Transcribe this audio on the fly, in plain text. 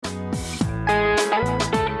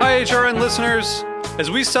HRN listeners.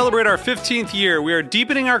 As we celebrate our 15th year, we are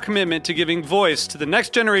deepening our commitment to giving voice to the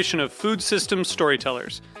next generation of food systems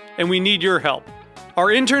storytellers, and we need your help. Our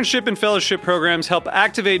internship and fellowship programs help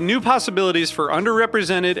activate new possibilities for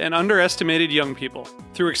underrepresented and underestimated young people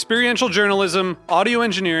through experiential journalism, audio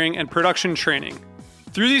engineering, and production training.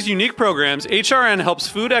 Through these unique programs, HRN helps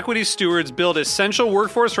food equity stewards build essential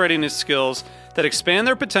workforce readiness skills that expand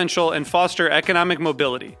their potential and foster economic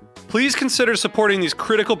mobility. Please consider supporting these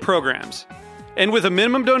critical programs. And with a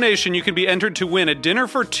minimum donation, you can be entered to win a dinner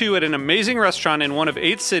for two at an amazing restaurant in one of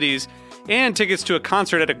 8 cities and tickets to a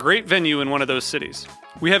concert at a great venue in one of those cities.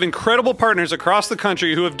 We have incredible partners across the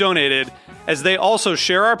country who have donated, as they also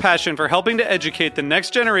share our passion for helping to educate the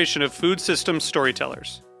next generation of food systems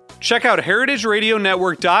storytellers. Check out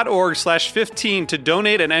heritageradionetwork.org/15 to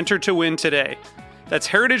donate and enter to win today. That's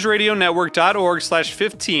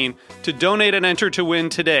heritageradionetwork.org/15 to donate and enter to win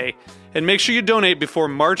today. And make sure you donate before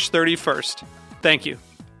March 31st. Thank you.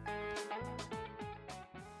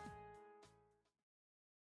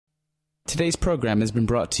 Today's program has been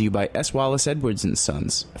brought to you by S. Wallace Edwards &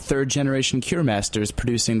 Sons, third-generation cure masters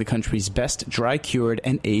producing the country's best dry-cured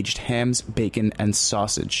and aged hams, bacon, and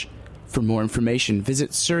sausage. For more information,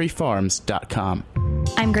 visit surreyfarms.com.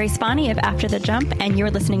 I'm Grace Bonney of After the Jump, and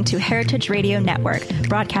you're listening to Heritage Radio Network,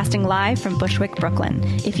 broadcasting live from Bushwick, Brooklyn.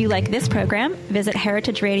 If you like this program, visit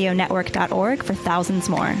heritageradionetwork.org for thousands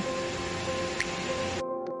more.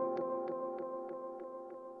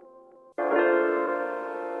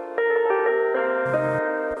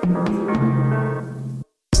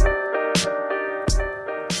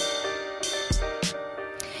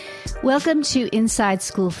 Welcome to Inside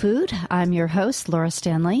School Food. I'm your host, Laura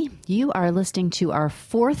Stanley. You are listening to our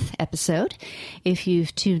 4th episode. If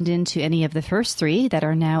you've tuned in to any of the first 3 that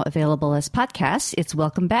are now available as podcasts, it's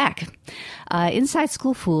welcome back. Inside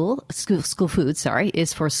School Food,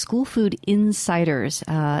 is for school food insiders.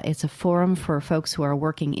 It's a forum for folks who are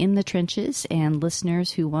working in the trenches and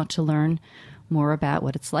listeners who want to learn more about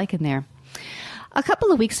what it's like in there. A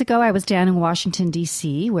couple of weeks ago, I was down in Washington,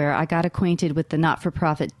 D.C., where I got acquainted with the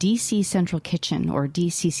not-for-profit D.C. Central Kitchen, or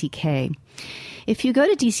DCCK. If you go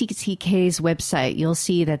to DCCK's website, you'll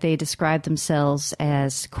see that they describe themselves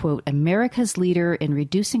as, quote, America's leader in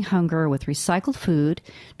reducing hunger with recycled food,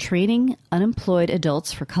 training unemployed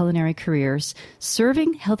adults for culinary careers,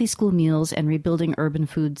 serving healthy school meals, and rebuilding urban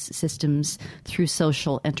food systems through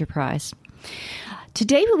social enterprise.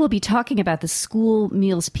 Today we will be talking about the school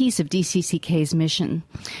meals piece of DCCK's mission,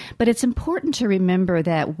 but it's important to remember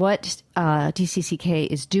that what DCCK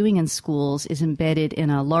is doing in schools is embedded in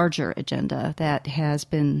a larger agenda that has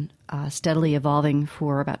been steadily evolving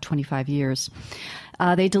for about 25 years.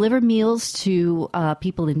 They deliver meals to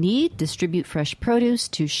people in need, distribute fresh produce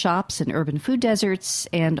to shops in urban food deserts,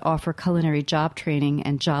 and offer culinary job training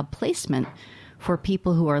and job placement for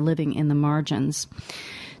people who are living in the margins.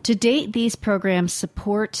 To date, these programs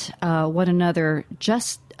support one another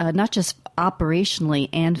not just operationally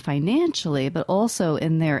and financially, but also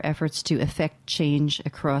in their efforts to effect change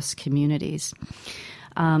across communities.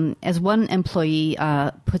 As one employee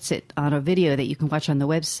puts it on a video that you can watch on the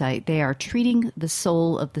website, they are treating the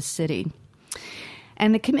soul of the city.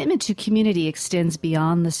 And the commitment to community extends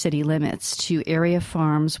beyond the city limits to area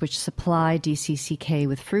farms which supply DCCK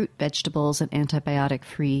with fruit, vegetables, and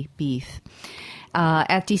antibiotic-free beef.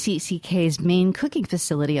 At DCCK's main cooking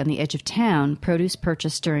facility on the edge of town, produce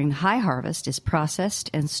purchased during the high harvest is processed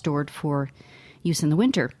and stored for use in the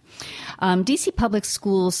winter. DC Public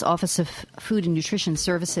Schools Office of Food and Nutrition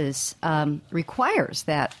Services requires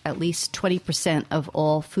that at least 20% of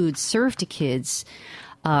all food served to kids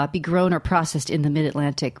be grown or processed in the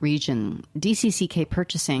Mid-Atlantic region. DCCK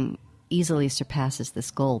purchasing easily surpasses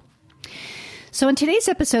this goal. So in today's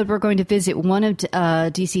episode, we're going to visit one of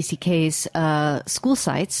DCCK's school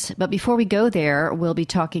sites. But before we go there, we'll be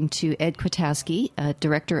talking to Ed Kwiatkowski,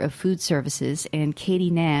 Director of Food Services, and Katie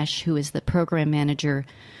Nash, who is the Program Manager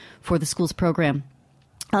for the school's program.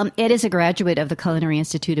 Ed is a graduate of the Culinary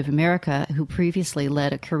Institute of America, who previously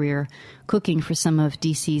led a career cooking for some of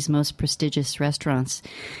DC's most prestigious restaurants.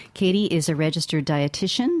 Katie is a registered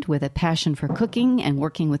dietitian with a passion for cooking and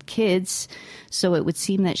working with kids, so it would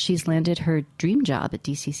seem that she's landed her dream job at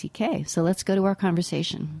DCCK. So let's go to our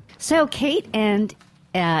conversation. So Kate and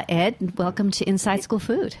Ed, welcome to Inside School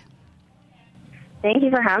Food. Thank you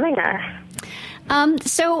for having us.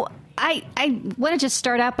 So I want to just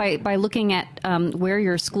start out by looking at where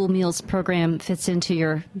your school meals program fits into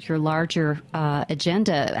your larger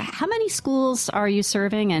agenda. How many schools are you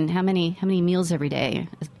serving, and how many meals every day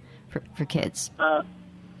for kids?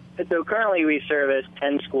 So currently we service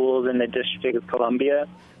 10 schools in the District of Columbia.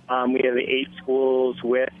 We have 8 schools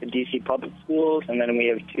with the DC Public Schools, and then we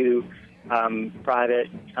have 2 private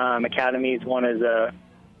academies. One is a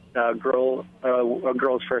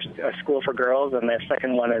school for girls, and the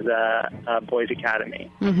second one is a boys'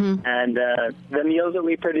 academy. Mm-hmm. And the meals that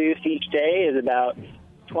we produce each day is about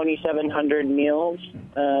 2,700 meals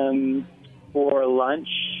for lunch,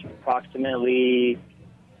 approximately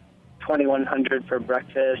 2,100 for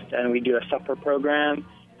breakfast, and we do a supper program,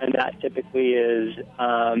 and that typically is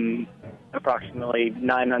approximately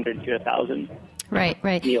 900 to 1,000. Right.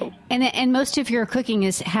 Meals. And most of your cooking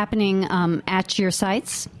is happening at your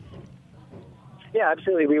sites? Yeah,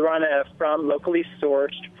 absolutely. We run from locally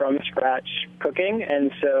sourced, from scratch cooking,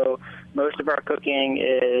 and so most of our cooking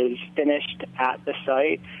is finished at the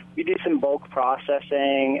site. We do some bulk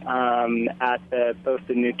processing at both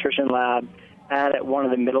the nutrition lab and at one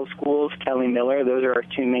of the middle schools, Kelly Miller. Those are our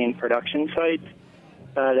 2 main production sites.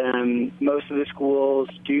 But most of the schools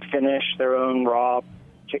do finish their own raw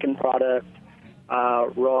chicken product,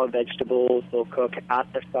 raw vegetables. They'll cook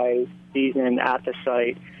at the site, season at the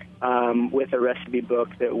site, with a recipe book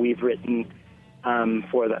that we've written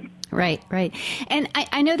for them. Right. And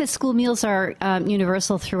I know that school meals are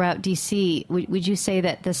universal throughout D.C. Would you say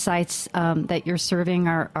that the sites that you're serving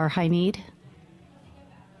are high need?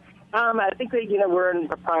 I think that, we're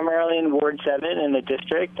primarily in Ward 7 in the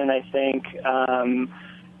district, and I think,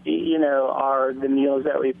 the meals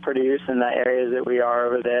that we produce in the areas that we are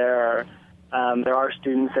over there are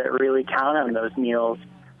students that really count on those meals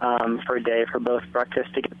for a day, for both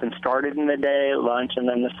breakfast to get them started in the day, lunch, and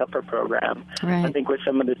then the supper program. Right. I think with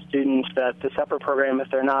some of the students that the supper program, if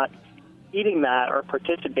they're not eating that or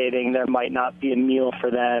participating, there might not be a meal for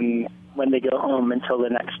them when they go home until the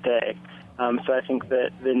next day. So I think that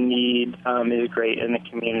the need is great in the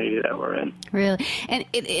community that we're in. Really,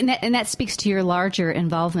 and that speaks to your larger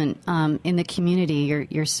involvement in the community.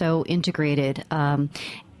 You're so integrated,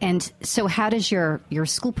 and so how does your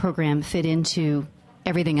school program fit into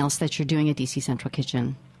everything else that you're doing at DC Central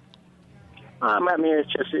Kitchen?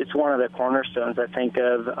 It's one of the cornerstones, I think,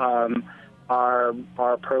 of our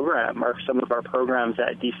program, or some of our programs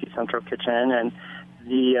at DC Central Kitchen, and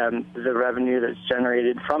the revenue that's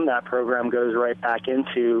generated from that program goes right back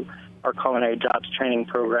into our culinary jobs training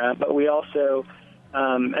program. But we also,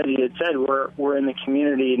 as you had said, we're in the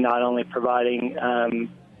community, not only providing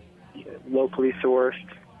locally sourced,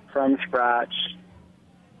 from scratch,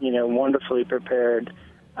 wonderfully prepared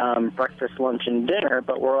breakfast, lunch, and dinner,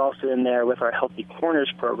 but we're also in there with our Healthy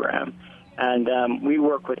Corners program. And we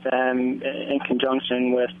work with them in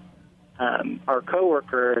conjunction with our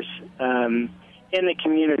coworkers in the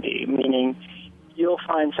community, meaning you'll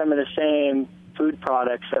find some of the same food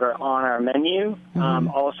products that are on our menu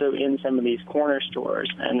also in some of these corner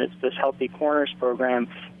stores. And it's this Healthy Corners program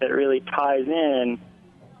that really ties in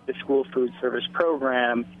the school food service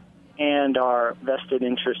program and our vested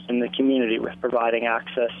interest in the community with providing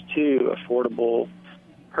access to affordable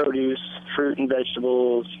produce, fruit and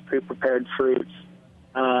vegetables, pre-prepared fruits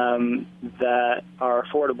that are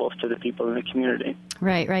affordable to the people in the community.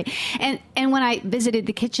 Right. And when I visited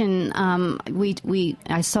the kitchen,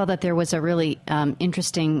 I saw that there was a really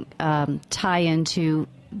interesting tie into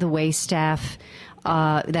the way staff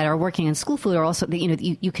that are working in school food are also,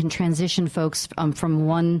 you can transition folks from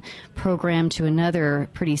one program to another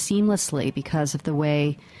pretty seamlessly because of the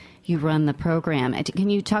way you run the program. Can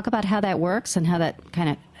you talk about how that works and how that kind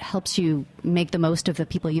of helps you make the most of the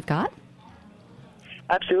people you've got?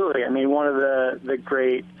 Absolutely. I mean, one of the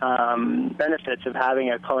great benefits of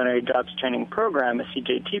having a culinary jobs training program, a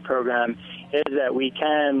CJT program, is that we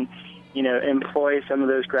can, employ some of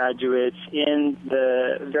those graduates in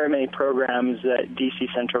the very many programs that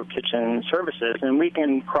DC Central Kitchen services, and we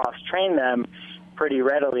can cross-train them pretty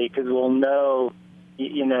readily because we'll know,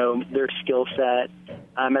 their skill set.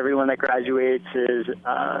 Everyone that graduates is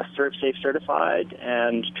ServSafe certified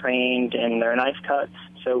and trained in their knife cuts,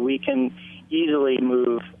 so we can easily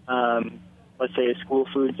move, let's say, a school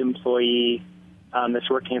foods employee that's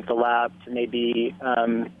working at the lab to maybe,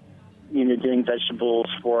 doing vegetables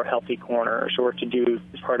for Healthy Corners or to do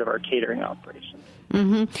as part of our catering operation.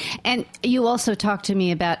 Mm-hmm. And you also talked to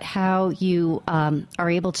me about how you are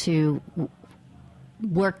able to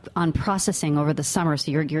work on processing over the summer.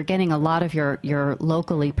 So you're getting a lot of your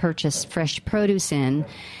locally purchased fresh produce in,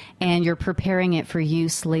 and you're preparing it for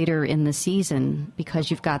use later in the season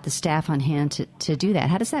because you've got the staff on hand to do that.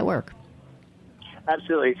 How does that work?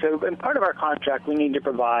 Absolutely. So in part of our contract, we need to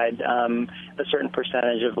provide a certain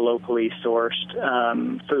percentage of locally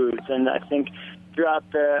sourced foods. And I think throughout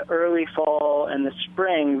the early fall and the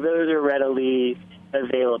spring, those are readily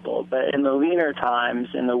available. But in the leaner times,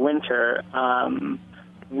 in the winter,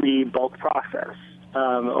 we bulk process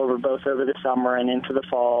over the summer and into the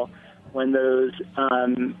fall. When those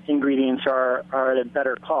ingredients are at a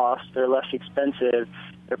better cost, they're less expensive,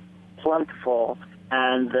 they're plentiful,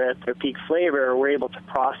 and they're at their peak flavor, we're able to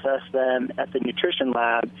process them at the nutrition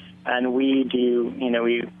lab, and we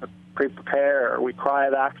we pre-prepare or we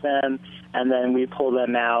cryovac them, and then we pull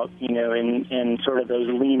them out, in sort of those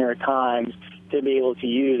leaner times to be able to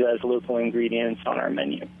use as local ingredients on our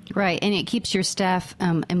menu. Right, and it keeps your staff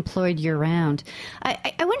employed year-round.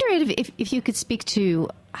 I wonder if you could speak to,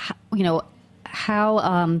 how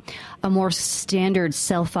a more standard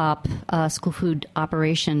self-op school food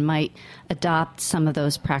operation might adopt some of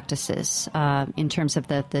those practices in terms of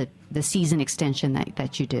the season extension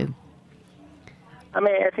that you do. I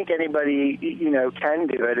mean, I think anybody, can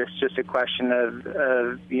do it. It's just a question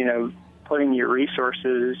of putting your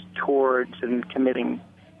resources towards and committing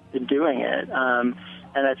to doing it. And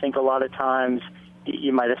I think a lot of times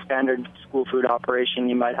you might have standard school food operation.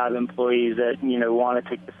 You might have employees that, want to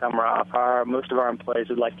take the summer off. Most of our employees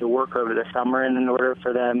would like to work over the summer, and in order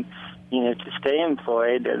for them, to stay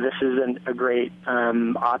employed, this is a great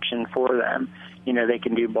option for them. They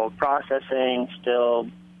can do bulk processing, still,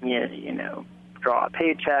 draw a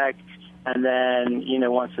paycheck, and then,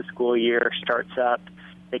 once the school year starts up,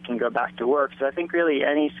 they can go back to work. So I think really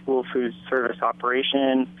any school food service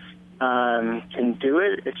operation can do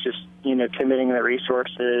it. It's just, committing the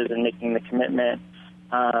resources and making the commitment,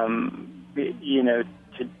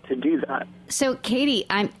 to do that. So, Katie,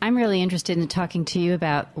 I'm really interested in talking to you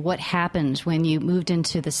about what happened when you moved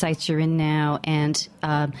into the sites you're in now, and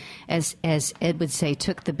as Ed would say,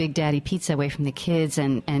 took the Big Daddy pizza away from the kids,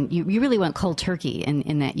 and you really went cold turkey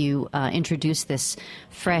in that you introduced this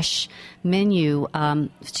fresh menu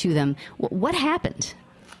to them. What happened?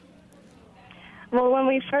 Well, when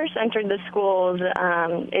we first entered the schools,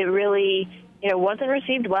 it really, wasn't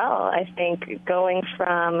received well. I think going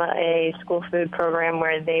from a school food program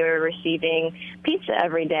where they were receiving pizza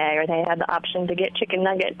every day, or they had the option to get chicken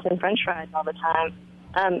nuggets and French fries all the time,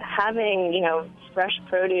 having, fresh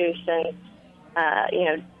produce and,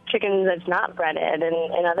 chicken that's not breaded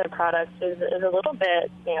and other products is a little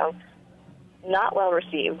bit, not well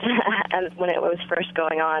received when it was first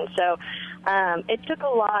going on. So it took a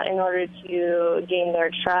lot in order to gain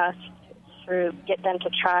their trust, get them to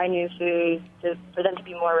try new foods, for them to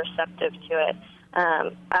be more receptive to it.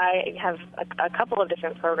 I have a couple of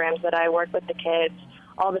different programs that I work with the kids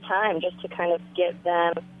all the time just to kind of get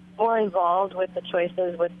them more involved with the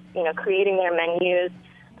choices, with creating their menus,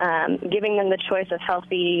 giving them the choice of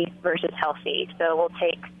healthy versus healthy. So we'll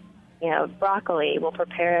take broccoli, we'll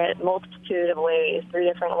prepare it multitude of ways,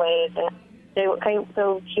 3 different ways, and say, okay,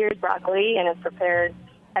 so here's broccoli, and it's prepared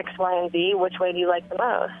X, Y, and Z. Which way do you like the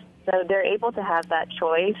most? So they're able to have that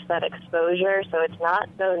choice, that exposure, so it's not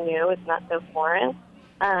so new, it's not so foreign.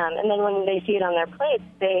 And then when they see it on their plates,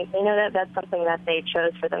 they know that that's something that they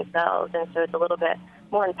chose for themselves, and so it's a little bit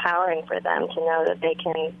more empowering for them to know that they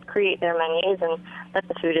can create their menus and that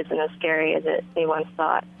the food isn't as scary as they once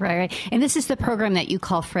thought. Right. And this is the program that you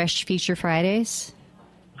call Fresh Feature Fridays?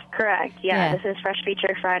 Correct, yeah. This is Fresh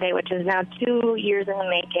Feature Friday, which is now 2 years in the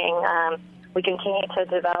making. We continue to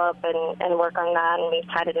develop and work on that, and we've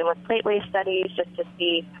tied it in with plate waste studies just to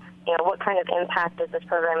see, what kind of impact is this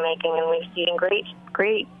program making, and we've seen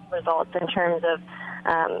great results in terms of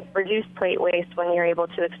reduced plate waste when you're able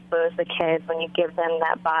to expose the kids, when you give them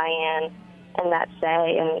that buy-in and that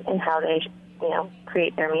say in how they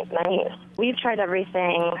create their menus. We've tried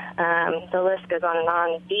everything. The list goes on and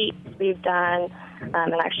on. Beets we've done,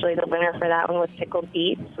 and actually the winner for that one was pickled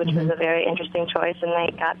beets, which was a very interesting choice, and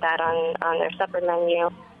they got that on their supper menu.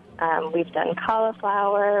 We've done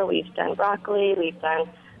cauliflower, we've done broccoli, we've done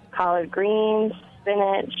collard greens,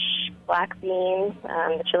 spinach, black beans.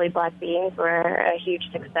 The chili black beans were a huge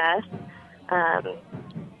success.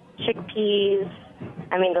 Chickpeas.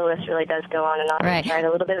 I mean, the list really does go on and on. Right. We tried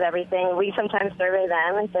a little bit of everything. We sometimes survey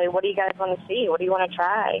them and say, what do you guys want to see? What do you want to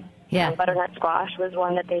try? Yeah. Butternut squash was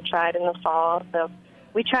one that they tried in the fall. So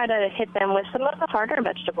we try to hit them with some of the harder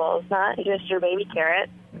vegetables, not just your baby carrot.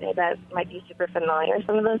 That might be super familiar.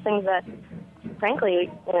 Some of those things that, frankly,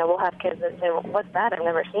 we'll have kids that say, well, what's that? I've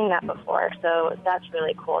never seen that before. So that's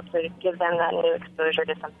really cool to give them that new exposure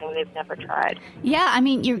to something they've never tried. Yeah, I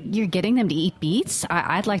mean, you're getting them to eat beets.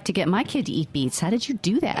 I'd like to get my kid to eat beets. How did you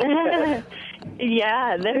do that?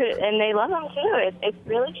 Yeah, and they love them too. It's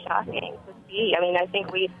really shocking to see. I mean, I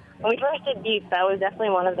think when we first did beets, that was definitely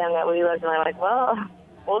one of them that we looked and were like, well,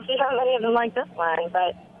 we'll see how many of them like this one.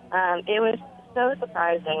 But it was so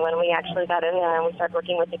surprising when we actually got in there and we started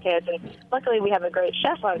working with the kids. And luckily we have a great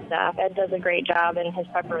chef on staff. Ed does a great job in his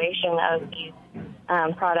preparation of these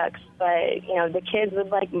products, but the kids would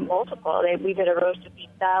like multiple. We did a roasted beef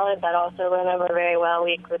salad that also went over very well.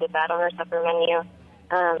 We included that on our supper menu.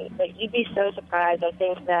 But you'd be so surprised. I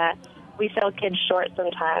think that we sell kids short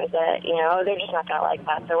sometimes that, they're just not going to like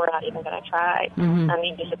that, so we're not even going to try.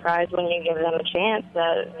 You'd be surprised when you give them a chance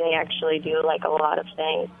that they actually do like a lot of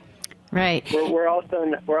things. Right. We're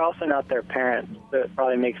also not their parents, so it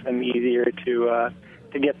probably makes them easier to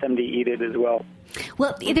get them to eat it as well.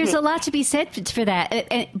 Well, there's a lot to be said for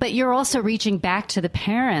that, but you're also reaching back to the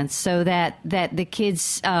parents so that the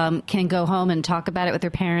kids can go home and talk about it with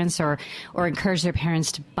their parents or encourage their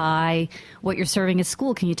parents to buy what you're serving at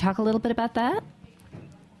school. Can you talk a little bit about that?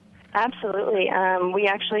 Absolutely. We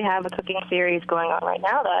actually have a cooking series going on right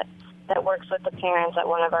now that works with the parents at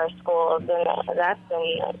one of our schools, and that's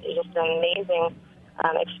been just an amazing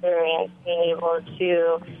experience, being able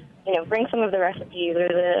to bring some of the recipes or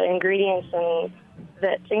the ingredients and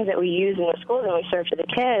the things that we use in the schools and we serve to the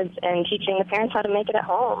kids, and teaching the parents how to make it at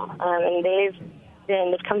home. And they've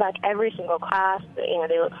come back every single class.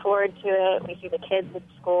 They look forward to it. We see the kids at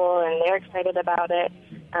school, and they're excited about it.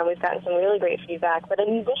 We've gotten some really great feedback. But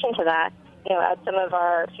in addition to that, at some of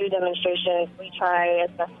our food demonstrations, we try as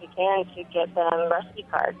best we can to get them recipe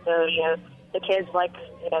cards. So, the kids like,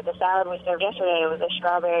 the salad we served yesterday was a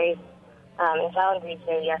strawberries and salad greens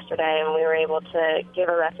there yesterday, and we were able to give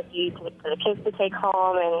a recipe for the kids to take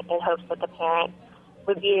home in hopes that the parents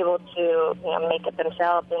would be able to make it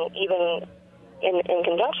themselves, and even in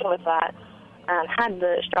conjunction with that, had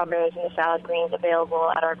the strawberries and the salad greens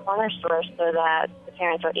available at our corner store so that the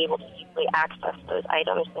parents are able to easily access those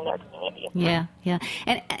items in their community. Yeah.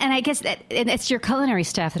 And I guess it's your culinary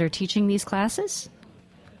staff that are teaching these classes?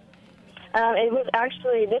 It was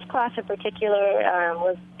actually, this class in particular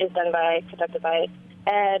is conducted by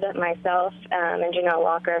Ed, myself, and Janelle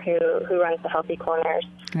Walker, who runs the Healthy Corners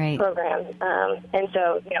program. And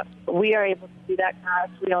so, we are able to do that class.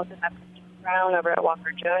 We also have Brown over at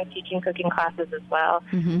Walker Jones teaching cooking classes as well.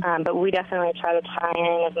 But we definitely try to tie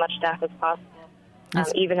in as much staff as possible.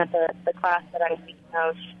 Even at the class that I'm speaking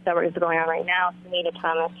of that is going on right now, Sunita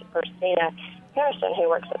Thomas or Sunita Harrison, who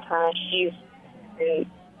works at Thomas, she's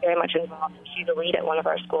very much involved. She's a lead at one of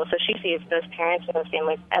our schools, so she sees those parents and those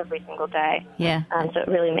families every single day. Yeah. So it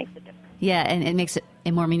really makes a difference. Yeah, and it makes it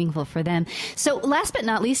more meaningful for them. So last but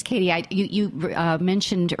not least, Katie, you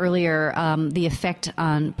mentioned earlier the effect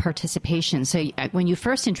on participation. So when you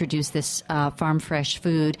first introduced this farm fresh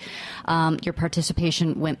food, your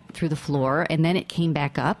participation went through the floor, and then it came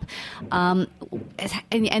back up. And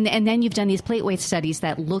then you've done these plate weight studies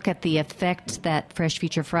that look at the effect that Fresh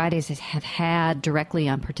Future Fridays have had directly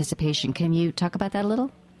on participation. Can you talk about that a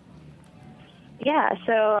little? Yeah,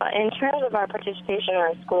 so in terms of our participation in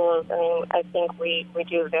our schools, I think we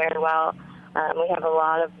do very well. We have a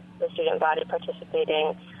lot of the student body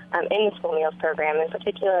participating in the school meals program. In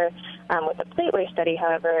particular, with the plate weight study,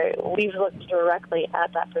 however, we've looked directly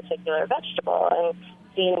at that particular vegetable and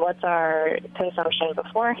seen what's our consumption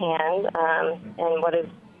beforehand, and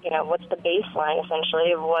what's the baseline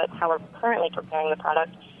essentially of how we're currently preparing the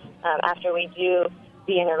product. After we do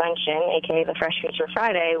the intervention, aka the Fresh Future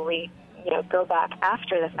Friday, we go back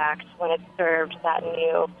after the fact when it's served that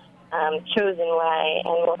new chosen way,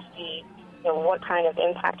 and we'll see what kind of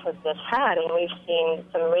impact has this had. And we've seen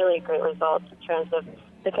some really great results in terms of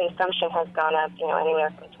the consumption has gone up,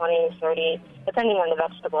 anywhere from 20, 30, depending on the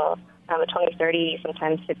vegetable, 20, 30,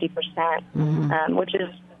 sometimes 50%, which is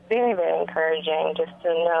very, very encouraging just to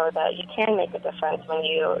know that you can make a difference when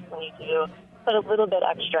you do put a little bit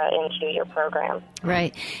extra into your program.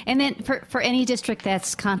 Right. And then for any district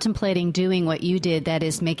that's contemplating doing what you did, that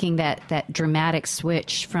is making that dramatic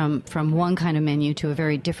switch from one kind of menu to a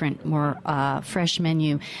very different, more fresh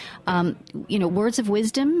menu, words of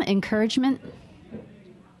wisdom, encouragement?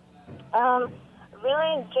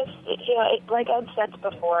 Really just, like Ed said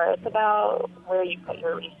before, it's about where you put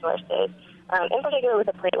your resources. In particular with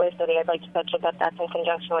the plate weight study, I'd like to mention that that's in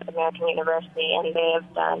conjunction with American University, and they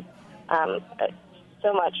have done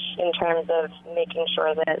so much in terms of making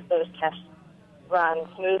sure that those tests run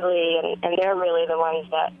smoothly, and they're really the ones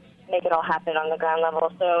that make it all happen on the ground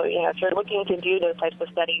level. So, if you're looking to do those types of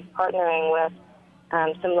studies, partnering with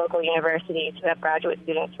some local universities who have graduate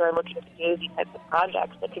students who are looking to do these types of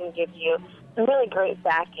projects that can give you some really great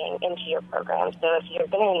backing into your program. So if you're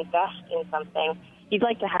going to invest in something, you'd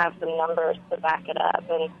like to have some numbers to back it up.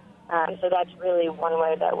 And so that's really one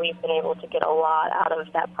way that we've been able to get a lot out of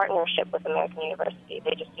that partnership with American University.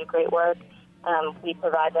 They just do great work. We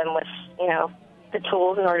provide them with, the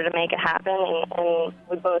tools in order to make it happen, and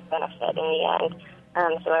we both benefit in the end.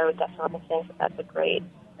 So I would definitely think that that's a great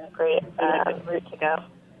route to go.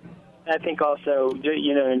 I think also,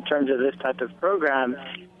 in terms of this type of program,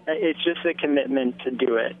 it's just a commitment to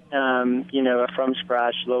do it. A from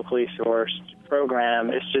scratch, locally sourced program.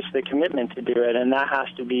 It's just the commitment to do it, and that has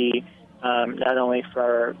to be not only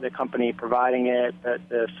for the company providing it, but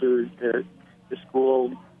the food, the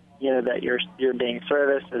school, that you're being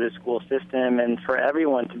serviced, or the school system, and for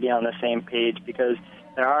everyone to be on the same page, because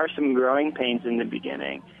there are some growing pains in the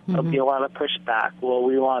beginning. There'll be a lot of pushback. Well,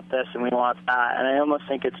 we want this and we want that, and I almost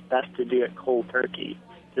think it's best to do it cold turkey.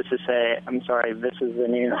 Just to say, I'm sorry, this is the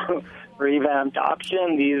new revamped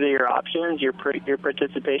option. These are your options. Your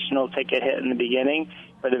participation will take a hit in the beginning,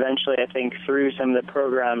 but eventually I think through some of the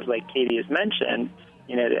programs like Katie has mentioned,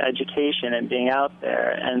 the education and being out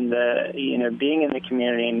there and being in the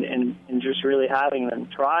community and just really having them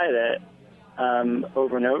try it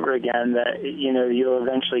over and over again, that, you'll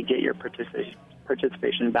eventually get your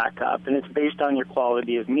participation back up. And it's based on your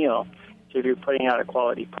quality of meal. So if you're putting out a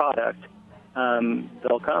quality product,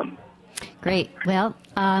 they'll come. Great. Well,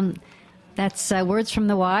 that's words from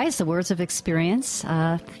the wise, the words of experience.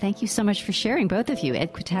 Thank you so much for sharing, both of you,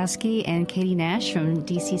 Ed Kwiatkowski and Katie Nash from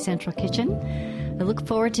DC Central Kitchen. I look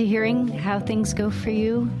forward to hearing how things go for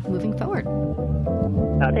you moving forward.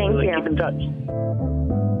 Absolutely. Thank you. Keep in touch.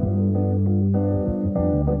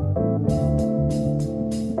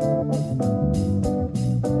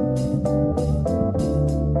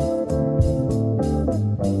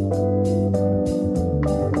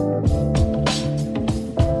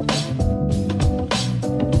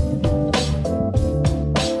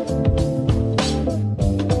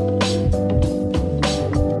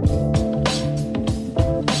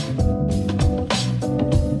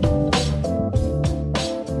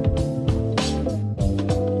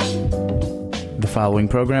 The following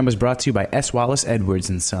program was brought to you by S. Wallace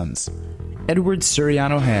Edwards & Sons. Edwards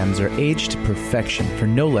Suriano hams are aged to perfection for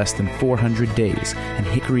no less than 400 days and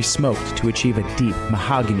hickory smoked to achieve a deep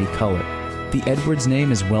mahogany color. The Edwards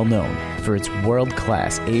name is well known for its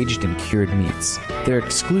world-class aged and cured meats. Their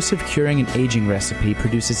exclusive curing and aging recipe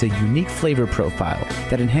produces a unique flavor profile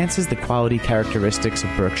that enhances the quality characteristics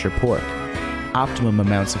of Berkshire pork. Optimum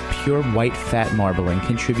amounts of pure white fat marbling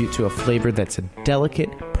contribute to a flavor that's a delicate,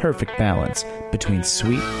 perfect balance between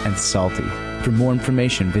sweet and salty. For more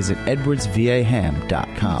information, visit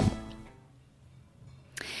edwardsvaham.com.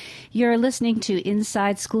 You're listening to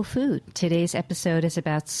Inside School Food. Today's episode is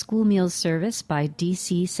about school meals service by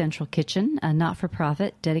DC Central Kitchen, a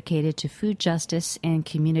not-for-profit dedicated to food justice and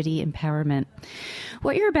community empowerment.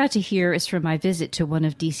 What you're about to hear is from my visit to one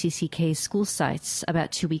of DCCK's school sites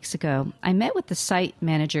about 2 weeks ago. I met with the site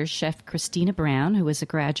manager, Chef Christina Brown, who is a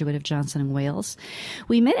graduate of Johnson & Wales.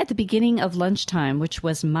 We met at the beginning of lunchtime, which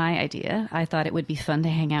was my idea. I thought it would be fun to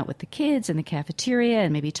hang out with the kids in the cafeteria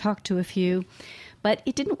and maybe talk to a few. But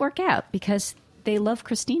it didn't work out because they love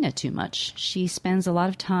Christina too much. She spends a lot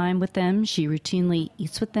of time with them. She routinely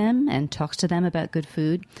eats with them and talks to them about good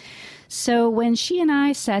food. So when she and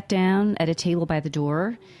I sat down at a table by the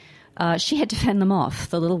door, she had to fend them off.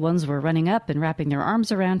 The little ones were running up and wrapping their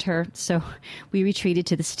arms around her. So we retreated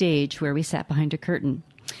to the stage where we sat behind a curtain.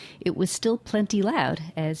 It was still plenty loud,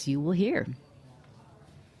 as you will hear.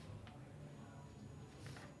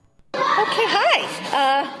 Okay, hi.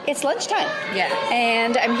 It's lunchtime. Yeah.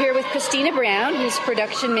 And I'm here with Christina Brown, who's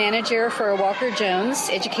production manager for Walker Jones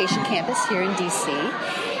Education Campus here in D.C.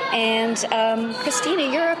 And Christina,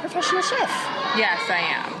 you're a professional chef. Yes, I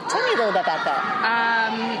am. Tell me a little bit about that.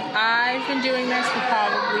 I've been doing this for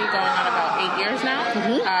probably going on about 8 years now.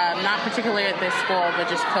 Mm-hmm. Not particularly at this school, but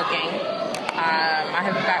just cooking. I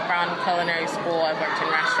have a background in culinary school. I've worked in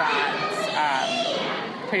restaurants,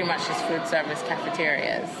 pretty much just food service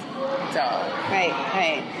cafeterias. So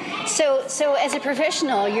Right. So as a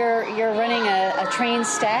professional, you're running a trained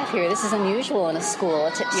staff here. This is unusual in a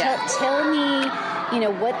school. Tell me,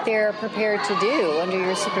 what they're prepared to do under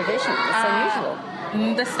your supervision. It's unusual.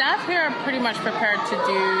 The staff here are pretty much prepared to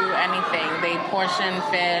do anything. They portion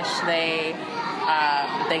fish. They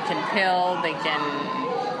can pill. They can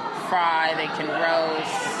fry. They can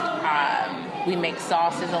roast. We make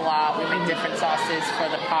sauces a lot. We make different sauces for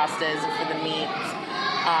the pastas and for the meats.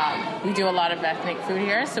 We do a lot of ethnic food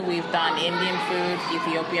here, so we've done Indian food,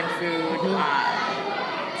 Ethiopian food.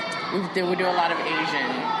 We do a lot of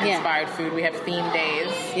Asian-inspired food. We have theme days.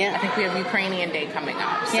 Yeah. I think we have Ukrainian Day coming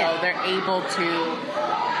up. So they're able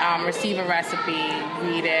to receive a recipe,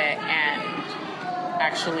 read it, and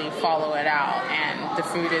actually follow it out. And the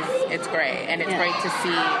food it's great. And it's great to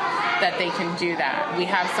see that they can do that. We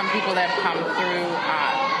have some people that have come through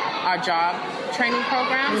our job training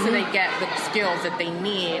program, so they get the skills that they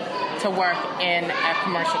need to work in a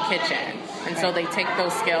commercial kitchen. And so they take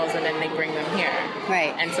those skills and then they bring them here.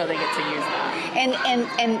 Right. And so they get to use them.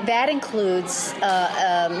 And that includes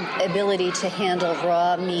ability to handle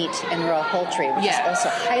raw meat and raw poultry, which is also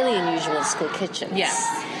highly unusual in school kitchens. Yes.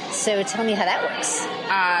 So tell me how that works.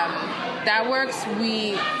 That works.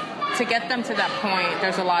 To get them to that point,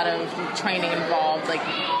 there's a lot of training involved. Like,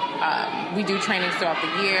 we do trainings throughout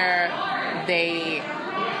the year.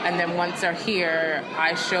 And then once they're here,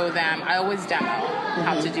 I show them, I always demo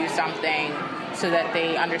how to do something so that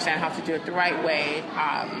they understand how to do it the right way.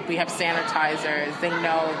 We have sanitizers. They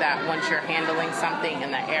know that once you're handling something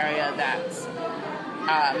in the area that's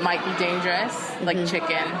might be dangerous, like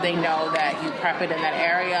chicken, they know that you prep it in that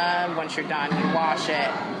area. Once you're done, you wash it.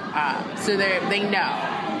 So they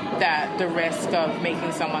know that the risk of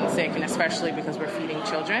making someone sick, and especially because we're feeding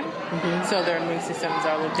children, so their immune systems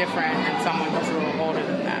are a little different than someone who's a little older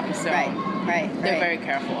than them. So they're very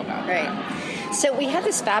careful about that. So we have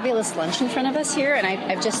this fabulous lunch in front of us here, and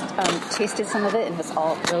I've just tasted some of it, and it's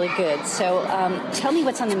all really good. So tell me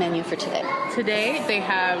what's on the menu for today. Today they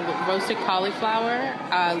have roasted cauliflower,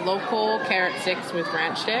 local carrot sticks with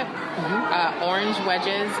ranch dip, orange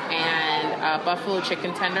wedges, and buffalo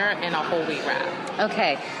chicken tender in a whole wheat wrap.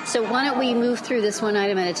 Okay, so why don't we move through this one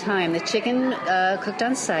item at a time? The chicken cooked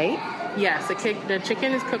on site. Yes, the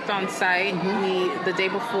chicken is cooked on site. The day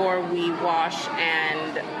before we wash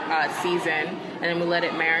and season, and then we let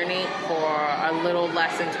it marinate for a little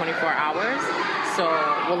less than 24 hours. So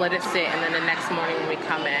we'll let it sit, and then the next morning when we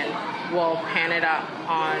come in, we'll pan it up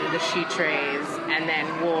on the sheet trays, and then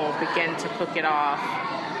we'll begin to cook it off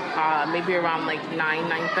maybe around like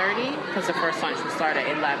 9:30, because the first lunch will start at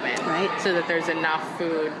 11. Right. So that there's enough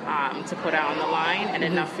food to put out on the line and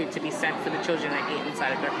enough food to be sent for the children that eat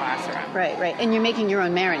inside of their classroom. Right. And you're making your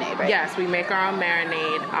own marinade, right? Yes, we make our own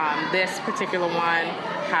marinade. This particular one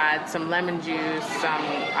had some lemon juice, some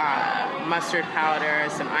mustard powder,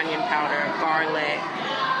 some onion powder, garlic,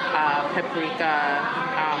 paprika.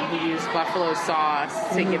 We use buffalo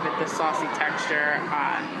sauce to give it the saucy texture.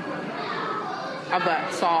 Of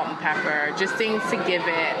salt and pepper, just things to give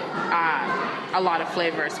it a lot of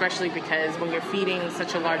flavor, especially because when you're feeding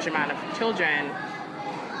such a large amount of children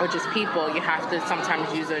or just people, you have to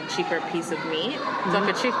sometimes use a cheaper piece of meat. It's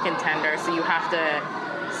like a chicken tender, so you have to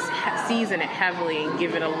season it heavily and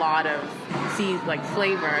give it a lot of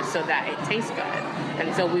flavor so that it tastes good.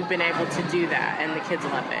 And so we've been able to do that, and the kids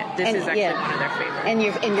love it. This is actually one of their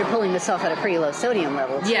favorites. And you're pulling this off at a pretty low sodium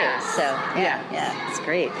level too. Yeah. So yeah, it's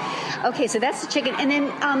great. Okay, so that's the chicken, and then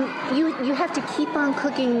you have to keep on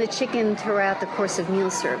cooking the chicken throughout the course of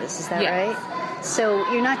meal service. Is that right? So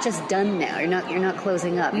you're not just done now. You're not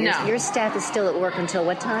closing up. No. Your staff is still at work until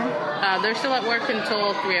what time? They're still at work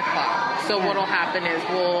until 3 o'clock. So what'll happen is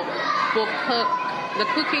we'll cook. The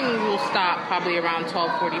cooking will stop probably around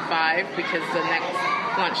 12:45 because the next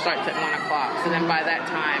lunch starts at 1 o'clock. So then by that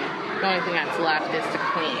time, the only thing that's left is to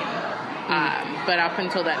clean. But up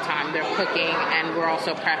until that time, they're cooking, and we're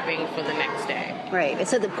also prepping for the next day. Right.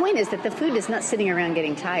 So the point is that the food is not sitting around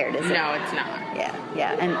getting tired, is it? No, it's not.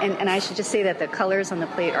 Yeah. And I should just say that the colors on the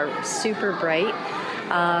plate are super bright.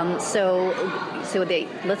 So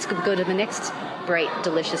let's go to the next bright,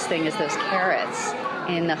 delicious thing is those carrots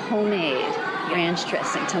in the homemade ranch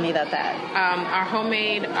dressing. Tell me about that. Our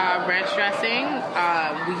homemade ranch dressing,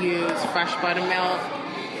 we use fresh buttermilk,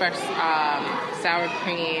 fresh sour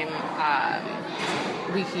cream.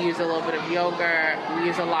 We can use a little bit of yogurt. We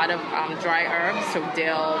use a lot of dry herbs, so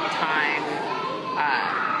dill, thyme,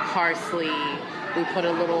 parsley. We put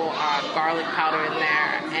a little garlic powder in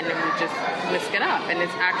there, and then we just whisk it up. And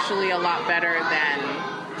it's actually a lot better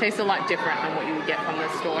tastes a lot different than what you would get from the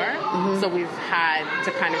store. So we've had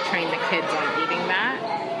to kind of train the kids on eating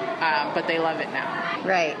that, but they love it now.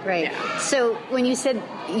 Right. Yeah. So when you said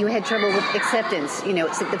you had trouble with acceptance,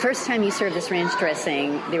 so the first time you served this ranch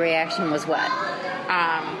dressing, the reaction was what?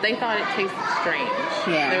 They thought it tasted strange.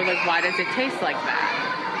 Yeah. They were like, why does it taste like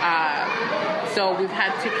that? So we've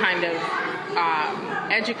had to kind of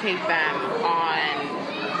educate them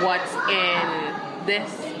on what's in this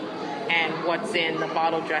and what's in the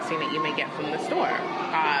bottle dressing that you may get from the store.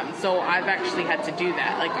 So I've actually had to do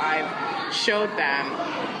that. Like, I've showed them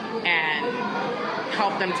and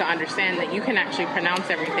helped them to understand that you can actually pronounce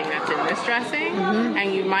everything that's in this dressing,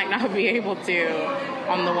 and you might not be able to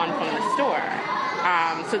on the one from the store.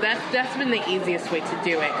 So that's been the easiest way to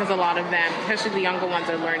do it, because a lot of them, especially the younger ones,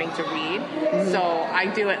 are learning to read. So I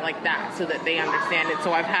do it like that so that they understand it.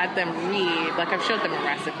 So I've had them read, like I've showed them a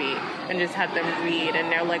recipe and just had them read,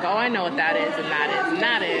 and they're like, oh, I know what that is and that is and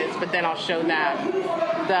that is. But then I'll show them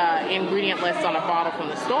the ingredient list on a bottle from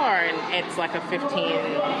the store, and it's like a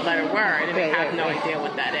 15-letter word, and they have no idea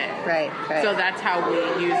what that is. Right. So that's how we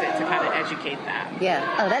use it to kind of educate them. Yeah.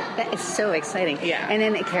 Oh, that is so exciting. Yeah. And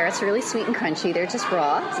then the carrots are really sweet and crunchy. They're just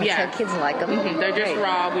raw. So that's how kids like them. Mm-hmm. They're just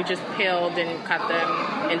raw. We just peeled and cut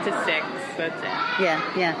them into 6. That's it.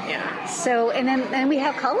 Yeah. So, and then we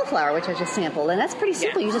have cauliflower, which I just sampled, and that's pretty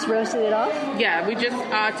simple. You just roasted it off? Yeah, we just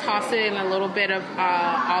toss it in a little bit of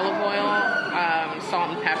olive oil,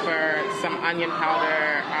 salt and pepper, some onion powder,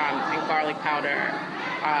 and garlic powder,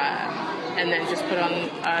 and then just put on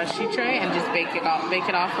a sheet tray and just bake it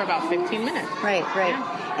off for about 15 minutes. Right.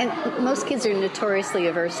 Yeah. And most kids are notoriously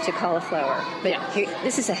averse to cauliflower, but here,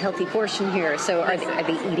 this is a healthy portion here. So are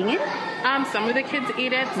they eating it? Some of the kids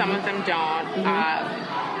eat it, some of them don't.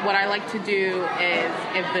 What I like to do is,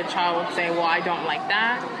 if the child would say, well, I don't like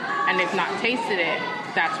that, and they've not tasted it,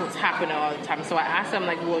 that's what's happened all the time. So I ask them,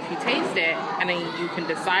 like, well, if you taste it, and then you can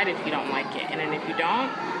decide if you don't like it. And then if you don't,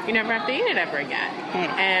 you never have to eat it ever again.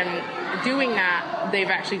 And doing that, they've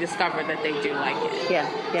actually discovered that they do like it. Yeah.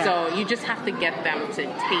 So you just have to get them to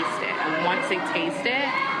taste it. And once they taste it,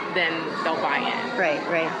 then they'll buy in. Right.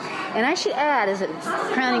 And I should add, as a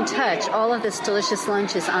crowning touch, all of this delicious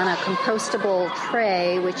lunch is on a compostable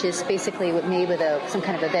tray, which is basically made with some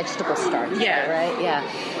kind of a vegetable starch. Yeah. Right? Yeah.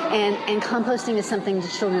 And composting is something the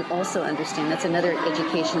children also understand. That's another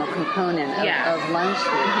educational component of lunch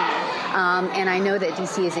food. And I know that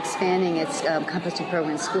DC is expanding its composting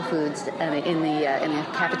program in school foods in the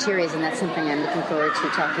cafeterias, and that's something I'm looking forward to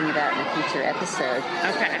talking about in a future episode.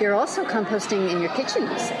 Okay. You're also composting in your kitchen,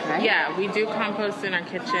 you said, right? Yeah, we do compost in our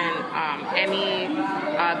kitchen. Any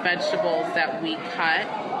vegetables that we cut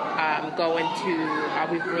go into,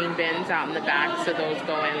 we've green bins out in the back, so those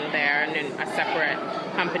go in there, and then a separate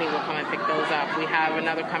company will come and pick those up. We have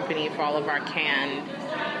another company for all of our canned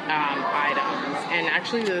items. And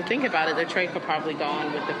actually, to think about it, the tray could probably go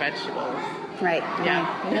in with the vegetables. Right. Yeah.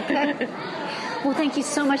 Okay. Well, thank you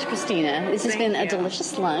so much, Christina. This has been a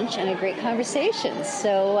delicious lunch and a great conversation.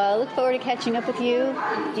 So look forward to catching up with you,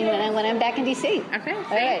 when I'm back in D.C. Okay,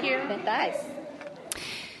 thank you. Bye.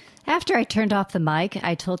 After I turned off the mic,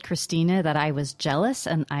 I told Christina that I was jealous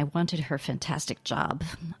and I wanted her fantastic job.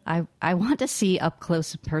 I want to see up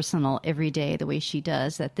close and personal every day the way she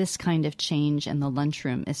does that this kind of change in the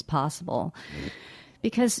lunchroom is possible.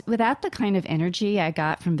 Because without the kind of energy I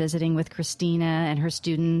got from visiting with Christina and her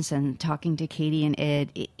students and talking to Katie and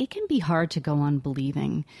Ed, it can be hard to go on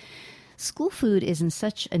believing. School food is in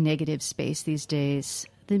such a negative space these days.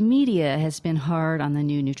 The media has been hard on the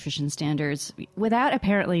new nutrition standards without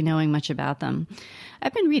apparently knowing much about them.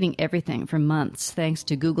 I've been reading everything for months thanks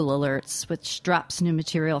to Google Alerts, which drops new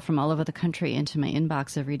material from all over the country into my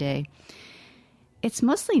inbox every day. It's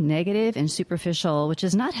mostly negative and superficial, which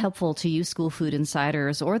is not helpful to you school food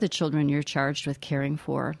insiders or the children you're charged with caring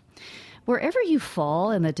for. Wherever you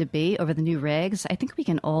fall in the debate over the new regs, I think we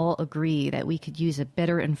can all agree that we could use a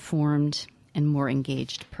better informed and more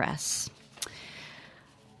engaged press.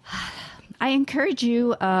 I encourage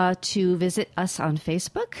you to visit us on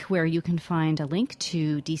Facebook, where you can find a link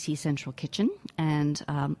to DC Central Kitchen and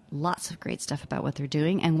lots of great stuff about what they're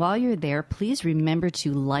doing. And while you're there, please remember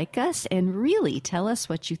to like us and really tell us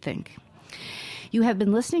what you think. You have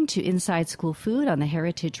been listening to Inside School Food on the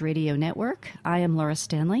Heritage Radio Network. I am Laura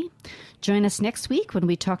Stanley. Join us next week when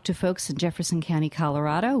we talk to folks in Jefferson County,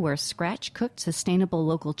 Colorado, where scratch-cooked, sustainable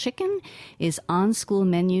local chicken is on school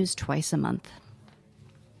menus twice a month.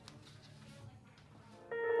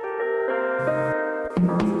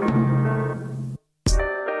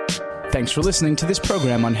 Thanks for listening to this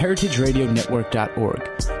program on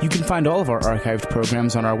heritageradionetwork.org. You can find all of our archived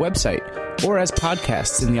programs on our website or as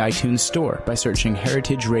podcasts in the iTunes Store by searching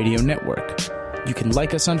Heritage Radio Network. You can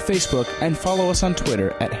like us on Facebook and follow us on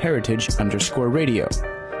Twitter at @heritage_radio.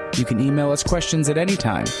 You can email us questions at any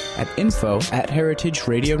time at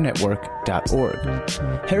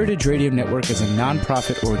info@heritageradionetwork.org. Heritage Radio Network is a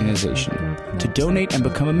nonprofit organization. To donate and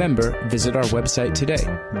become a member, visit our website today.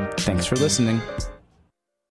 Thanks for listening.